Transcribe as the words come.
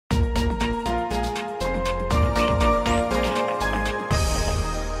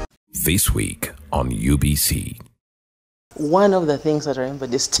This week on UBC. One of the things that I remember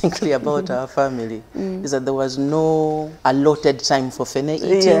distinctly about our family is that there was no allotted time for fene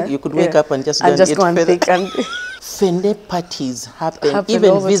eating. Yeah, you could wake up and just go and eat fene. Fene parties happen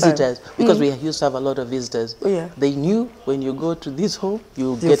even visitors, because we used to have a lot of visitors. They knew when you go to this home,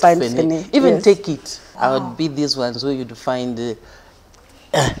 you get fene. Even take it. I would be these ones where you'd find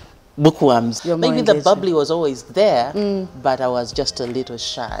bookworms. Maybe the bubbly was always there, but I was just a little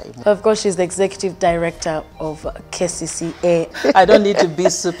shy. Of course, she's the executive director of Kcca. I don't need to be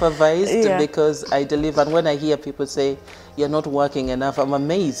supervised because I deliver. And when I hear people say, you're not working enough, I'm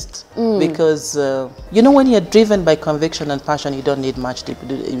amazed. Because, you know, when you're driven by conviction and passion, you don't need much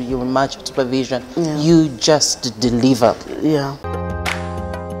supervision. You just deliver.